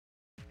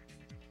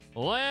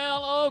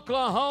Well,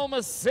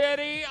 Oklahoma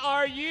City,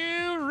 are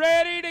you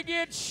ready to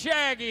get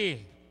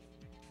shaggy?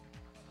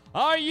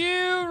 Are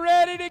you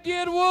ready to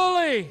get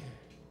woolly?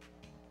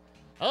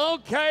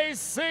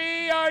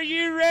 OKC, are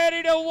you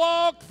ready to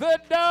walk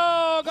the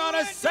dog on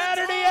a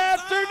Saturday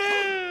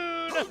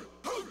afternoon?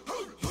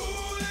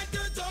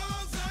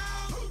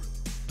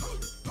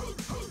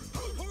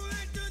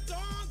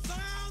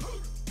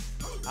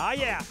 Oh,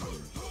 yeah.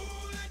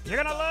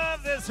 You're going to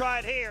love this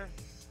right here.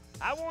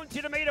 I want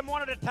you to meet them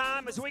one at a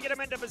time as we get them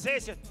into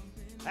position.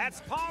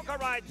 That's Ponca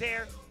right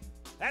there.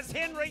 That's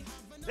Henry,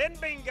 then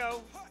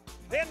Bingo,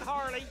 then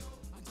Harley.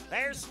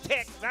 There's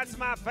Tick. That's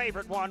my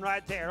favorite one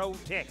right there,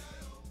 old Tick.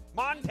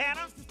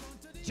 Montana,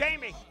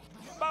 Jamie,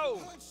 Bo,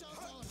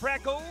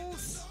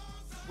 Freckles.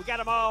 We got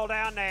them all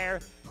down there.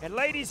 And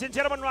ladies and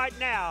gentlemen, right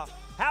now,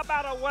 how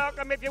about a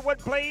welcome, if you would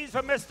please,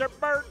 from Mr.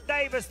 Bert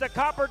Davis, the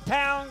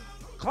Coppertown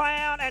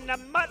Clown, and the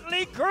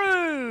Muttley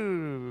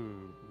Crew.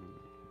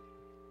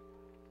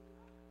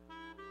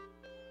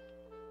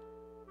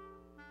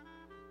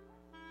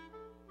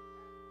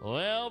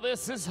 Well,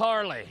 this is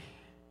Harley.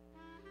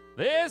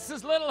 This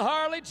is little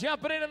Harley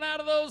jumping in and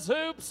out of those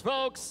hoops,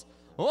 folks.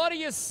 What do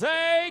you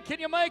say? Can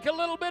you make a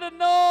little bit of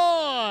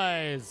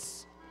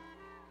noise?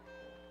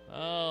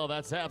 Oh,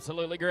 that's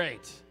absolutely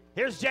great.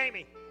 Here's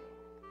Jamie.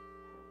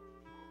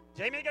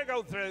 Jamie gonna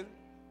go through.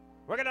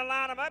 We're gonna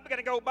line them up. We're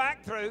gonna go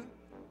back through.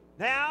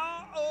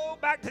 Now,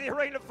 back to the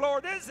arena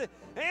floor. This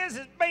is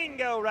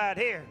Bingo right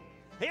here.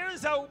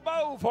 Here's old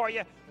Bo for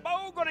you.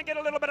 Bo gonna get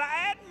a little bit of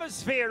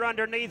atmosphere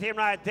underneath him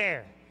right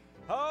there.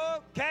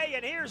 Okay,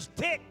 and here's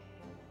Tick.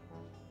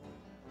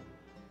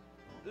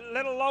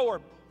 Little lower,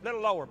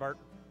 Bert.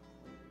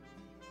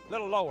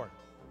 Little lower.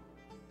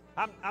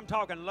 I'm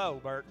talking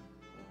low, Bert.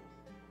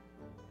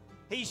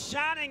 He's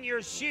shining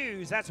your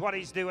shoes. That's what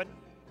he's doing.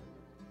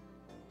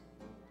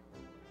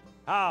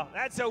 Oh,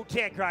 that's old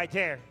Tick right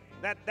there.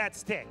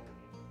 That's Tick.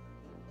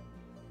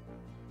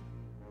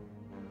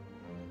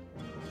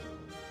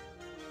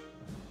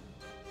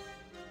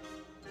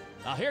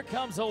 Now here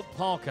comes old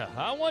Ponca.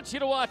 I want you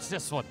to watch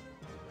this one.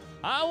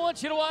 I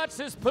want you to watch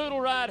this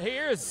poodle right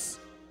here.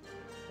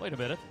 Wait a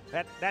minute.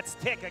 That's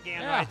Tick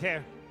again right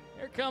there.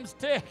 Here comes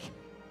Tick.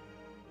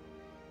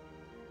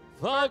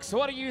 Folks,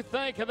 what do you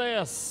think of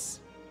this?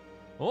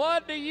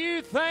 What do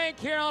you think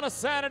here on a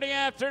Saturday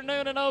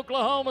afternoon in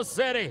Oklahoma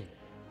City?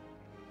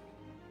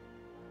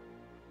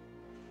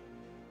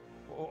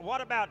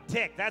 What about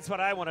Tick? That's what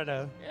I want to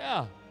know.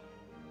 Yeah.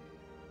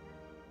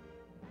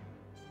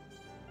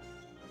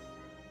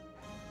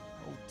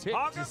 Oh, Tick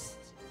just...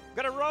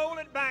 Gonna roll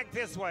it back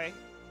this way.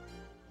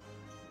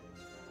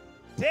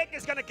 Tick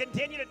is gonna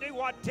continue to do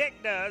what Tick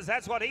does.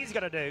 That's what he's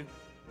gonna do.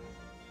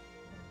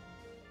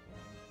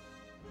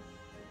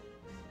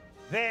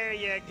 There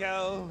you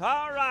go.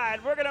 All right,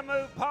 we're gonna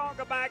move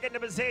Ponca back into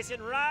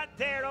position right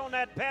there on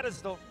that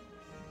pedestal.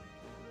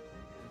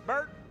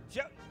 Bert,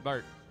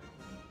 Bert.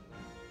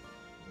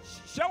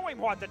 Show him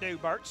what to do,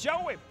 Bert.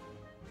 Show him.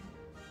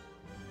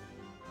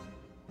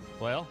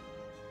 Well,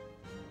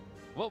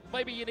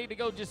 maybe you need to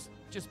go just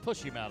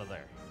push him out of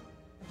there.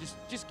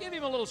 Just give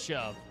him a little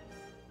shove.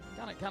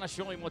 Kind of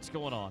show him what's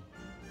going on.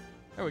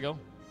 There we go.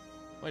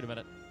 Wait a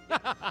minute.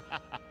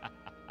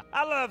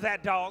 I love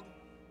that dog.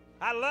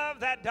 I love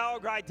that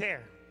dog right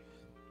there.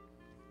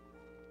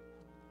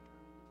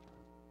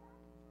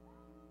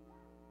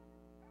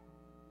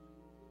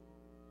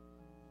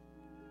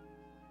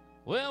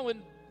 Well,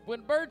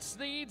 when Bert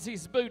needs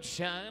his boots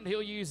shined,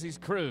 he'll use his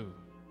crew.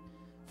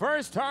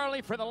 First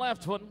Harley for the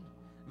left one,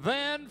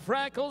 then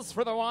Freckles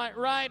for the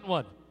right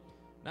one.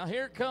 Now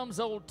here comes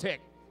old Tick.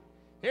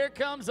 Here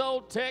comes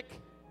old Tick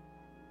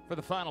for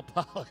the final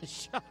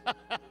polish.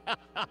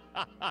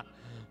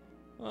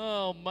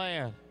 Oh,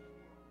 man.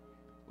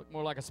 Look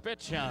more like a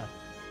spit shine.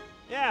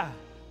 Yeah.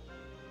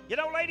 You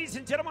know, ladies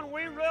and gentlemen,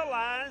 we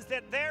realize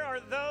that there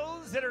are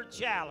those that are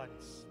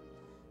challenged.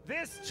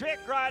 This trick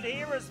right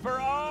here is for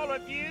all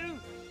of you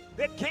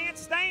that can't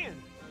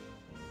stand,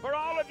 for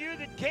all of you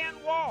that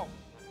can't walk,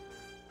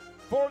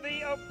 for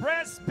the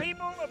oppressed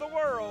people of the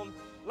world.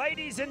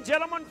 Ladies and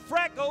gentlemen,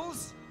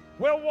 Freckles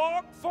will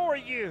walk for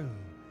you.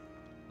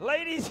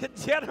 Ladies and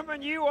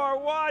gentlemen, you are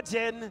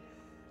watching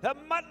the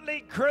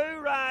Muttley Crew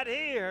right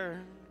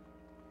here.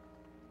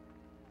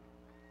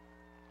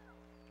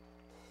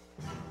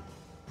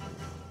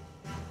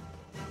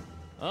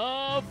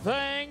 Oh,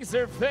 things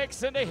are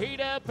fixing to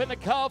heat up in the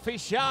coffee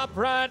shop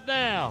right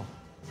now.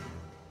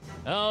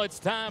 Oh, it's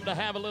time to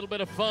have a little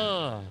bit of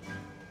fun.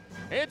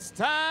 It's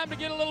time to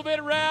get a little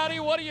bit rowdy.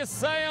 What do you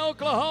say,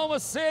 Oklahoma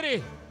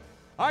City?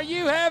 Are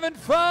you having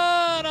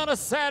fun on a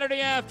Saturday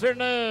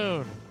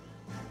afternoon?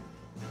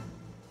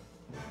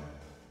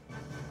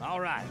 All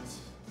right.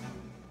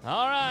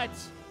 All right.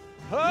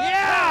 Okay.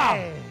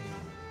 Yeah!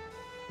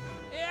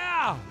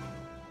 Yeah!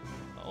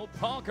 Old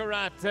Ponca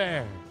right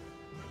there.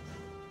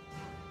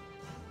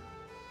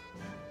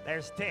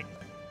 There's Tick.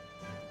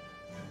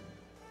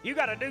 You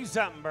got to do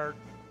something, Bert.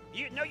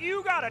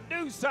 You got to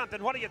do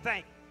something. What do you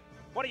think?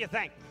 What do you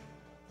think?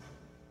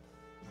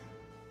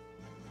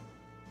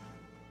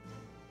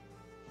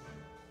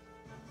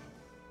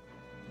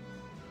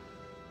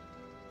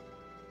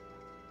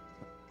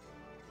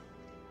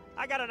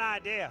 I got an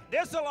idea.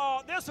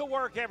 This'll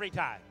work every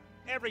time.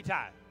 Every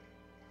time.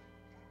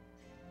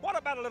 What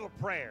about a little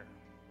prayer?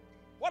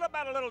 What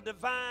about a little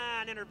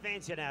divine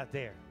intervention out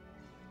there?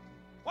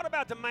 What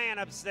about the man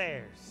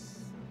upstairs?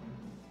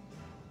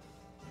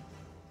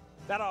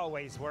 That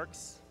always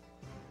works.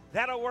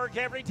 That'll work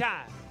every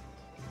time.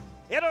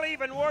 It'll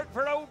even work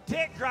for old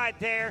Tick right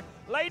there.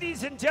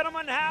 Ladies and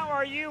gentlemen, how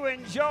are you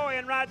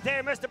enjoying right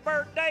there Mr.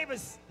 Bert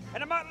Davis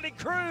and the Muttley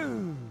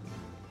Crew?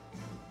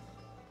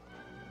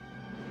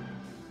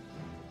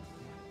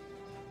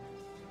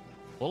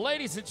 Well,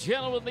 ladies and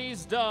gentlemen,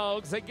 these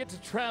dogs, they get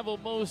to travel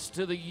most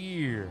of the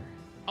year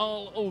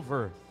all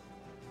over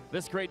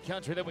this great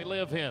country that we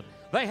live in.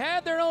 They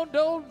had their own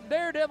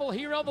daredevil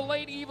hero, the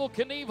late Evel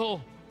Knievel.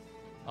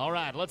 All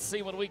right, let's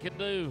see what we can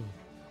do.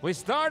 We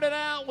started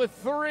out with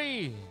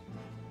 3.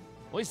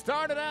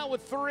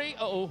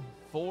 Uh-oh,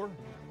 4,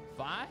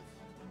 5.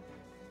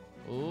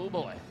 Oh,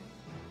 boy.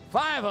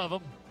 5 of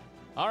them.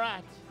 All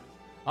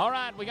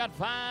right, we got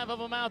 5 of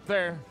them out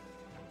there.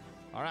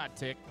 All right,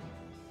 Tick.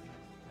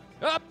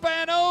 Up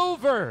and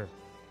over.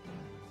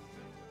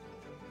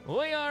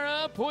 We are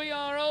up, we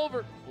are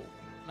over.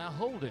 Now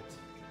hold it.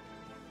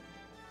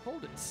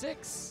 Hold it.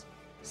 6,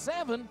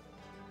 7.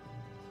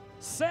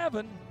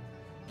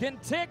 Can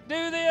Tick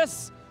do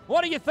this?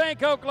 What do you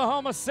think,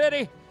 Oklahoma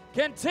City?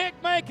 Can Tick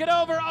make it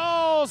over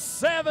all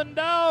 7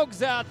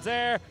 dogs out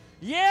there?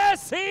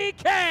 Yes, he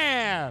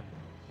can.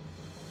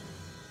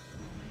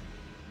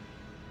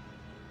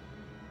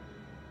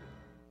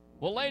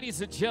 Well,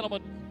 ladies and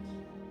gentlemen,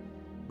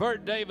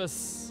 Bert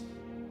Davis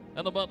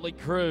and the Muttley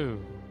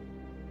Crew,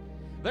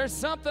 there's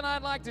something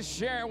I'd like to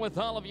share with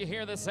all of you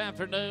here this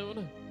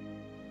afternoon.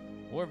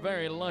 We're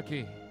very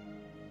lucky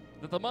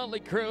that the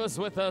Muttley Crew is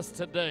with us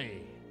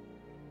today.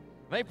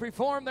 They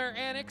perform their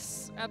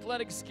antics,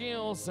 athletic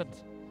skills, and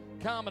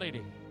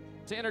comedy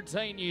to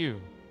entertain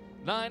you.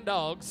 9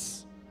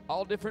 dogs,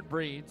 all different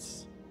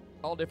breeds,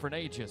 all different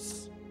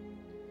ages.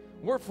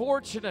 We're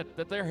fortunate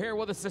that they're here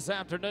with us this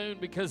afternoon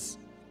because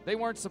they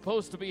weren't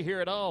supposed to be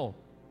here at all.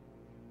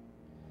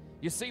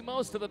 You see,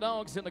 most of the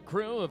dogs in the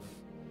crew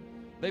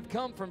they've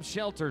come from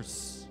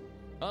shelters.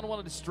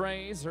 Unwanted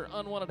strays or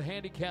unwanted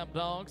handicapped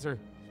dogs are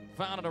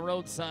found in a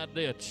roadside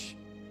ditch.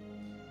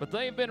 But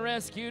they've been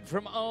rescued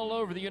from all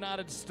over the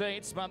United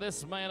States by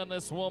this man and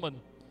this woman,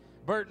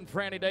 Bert and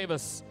Franny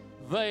Davis.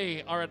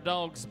 They are a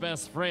dog's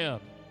best friend.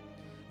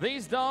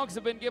 These dogs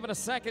have been given a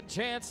second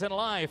chance in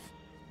life.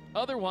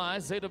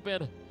 Otherwise, they'd have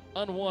been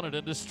unwanted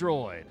and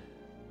destroyed.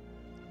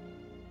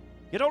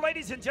 You know,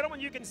 ladies and gentlemen,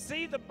 you can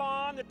see the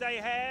bond that they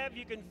have.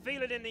 You can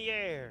feel it in the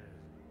air.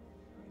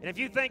 And if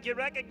you think you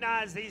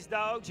recognize these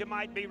dogs, you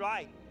might be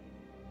right.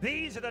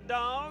 These are the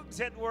dogs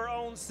that were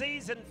on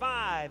season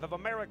 5 of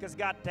America's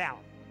Got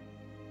Talent.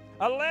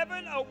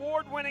 11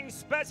 award-winning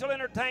special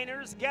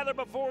entertainers gather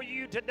before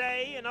you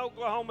today in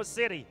Oklahoma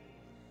City.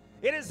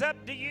 It is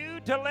up to you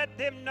to let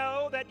them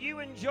know that you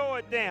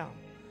enjoyed them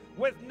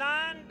with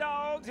 9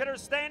 dogs that are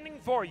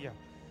standing for you.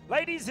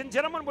 Ladies and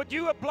gentlemen, would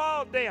you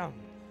applaud them?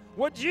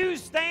 Would you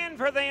stand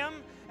for them?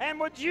 And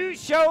would you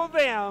show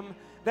them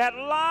that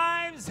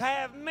lives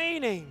have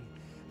meaning,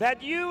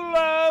 that you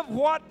love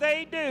what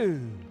they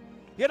do?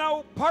 You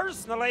know,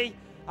 personally,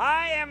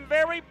 I am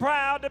very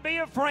proud to be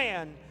a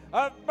friend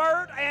of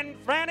Bert and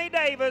Franny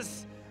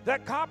Davis, the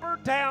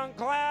Coppertown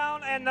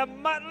Clown, and the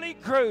Muttley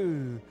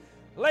Crew.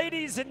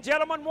 Ladies and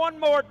gentlemen, one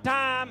more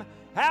time,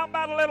 how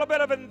about a little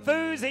bit of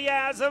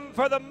enthusiasm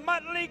for the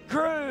Muttley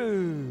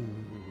Crew?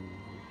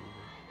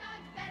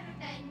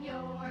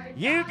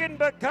 You can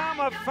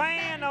become a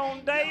fan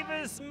on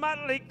Davis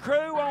Muttley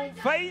Crew on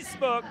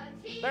Facebook.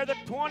 They're the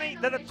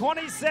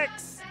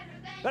 26,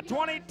 the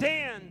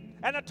 2010,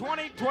 and the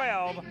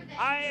 2012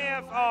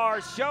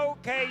 IFR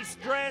Showcase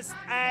Dress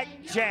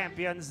Act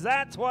Champions.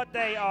 That's what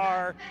they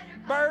are.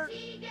 Bert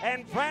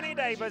and Franny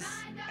Davis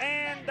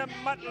and the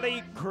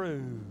Muttley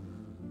Crew.